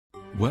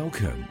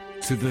Welcome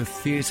to the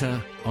theatre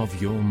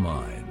of your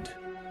mind.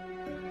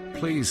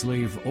 Please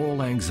leave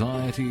all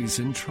anxieties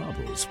and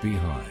troubles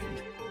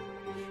behind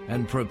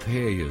and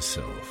prepare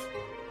yourself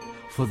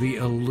for the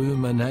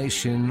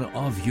illumination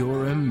of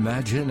your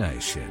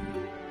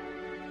imagination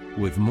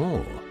with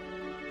more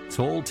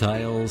tall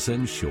tales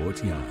and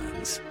short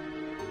yarns.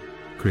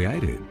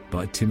 Created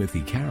by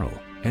Timothy Carroll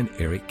and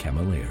Eric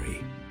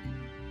Camilleri.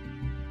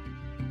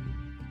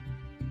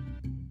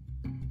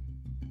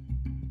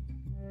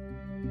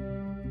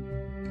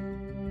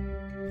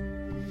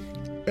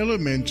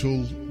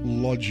 Elemental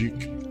logic.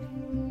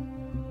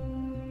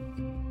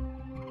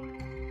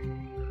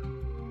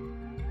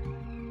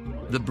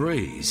 The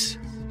breeze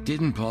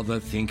didn't bother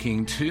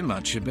thinking too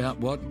much about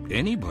what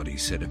anybody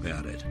said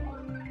about it.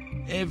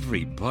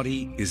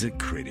 Everybody is a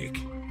critic.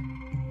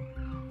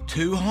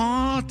 Too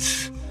hot,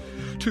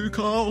 too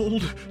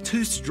cold,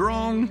 too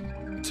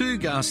strong, too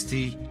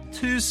gusty,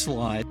 too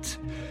slight.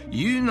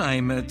 You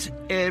name it,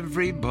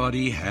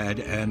 everybody had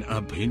an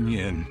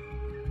opinion.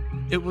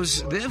 It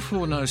was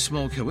therefore no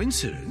small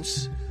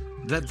coincidence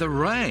that the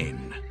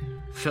rain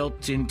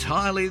felt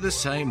entirely the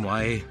same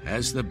way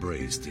as the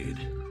breeze did.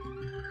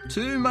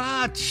 Too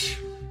much,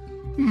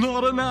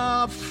 not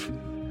enough.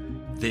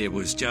 There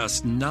was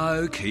just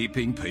no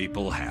keeping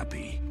people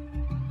happy.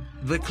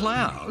 The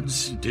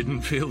clouds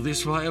didn't feel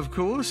this way, of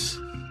course.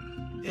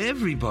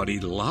 Everybody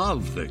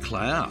loved the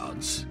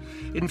clouds.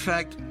 In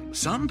fact,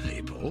 some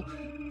people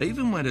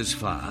even went as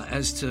far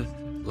as to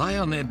lay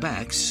on their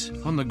backs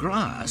on the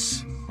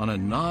grass on a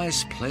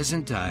nice,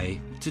 pleasant day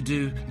to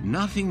do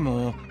nothing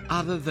more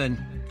other than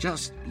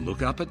just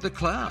look up at the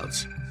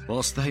clouds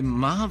whilst they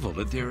marvelled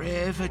at their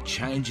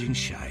ever-changing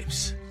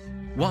shapes.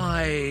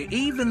 Why,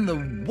 even the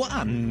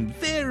one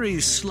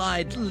very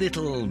slight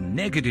little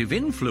negative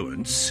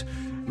influence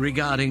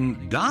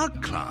regarding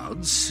dark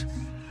clouds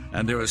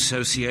and their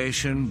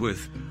association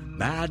with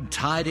bad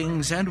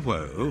tidings and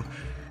woe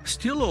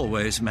still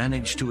always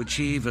managed to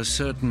achieve a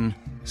certain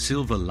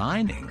silver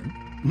lining.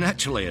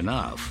 Naturally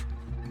enough,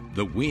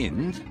 the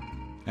wind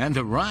and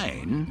the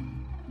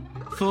rain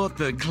thought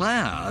the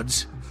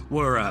clouds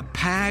were a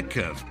pack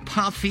of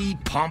puffy,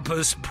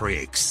 pompous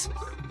pricks.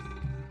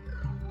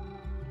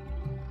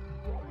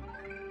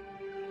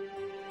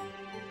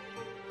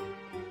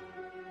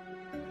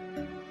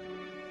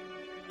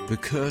 The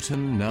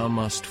curtain now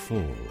must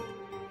fall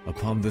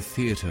upon the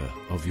theatre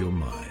of your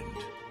mind.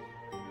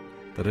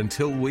 But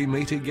until we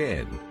meet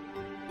again,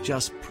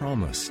 just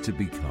promise to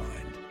be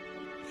kind.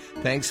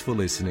 Thanks for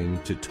listening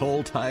to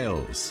Tall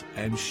Tales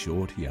and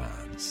Short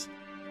Yarns.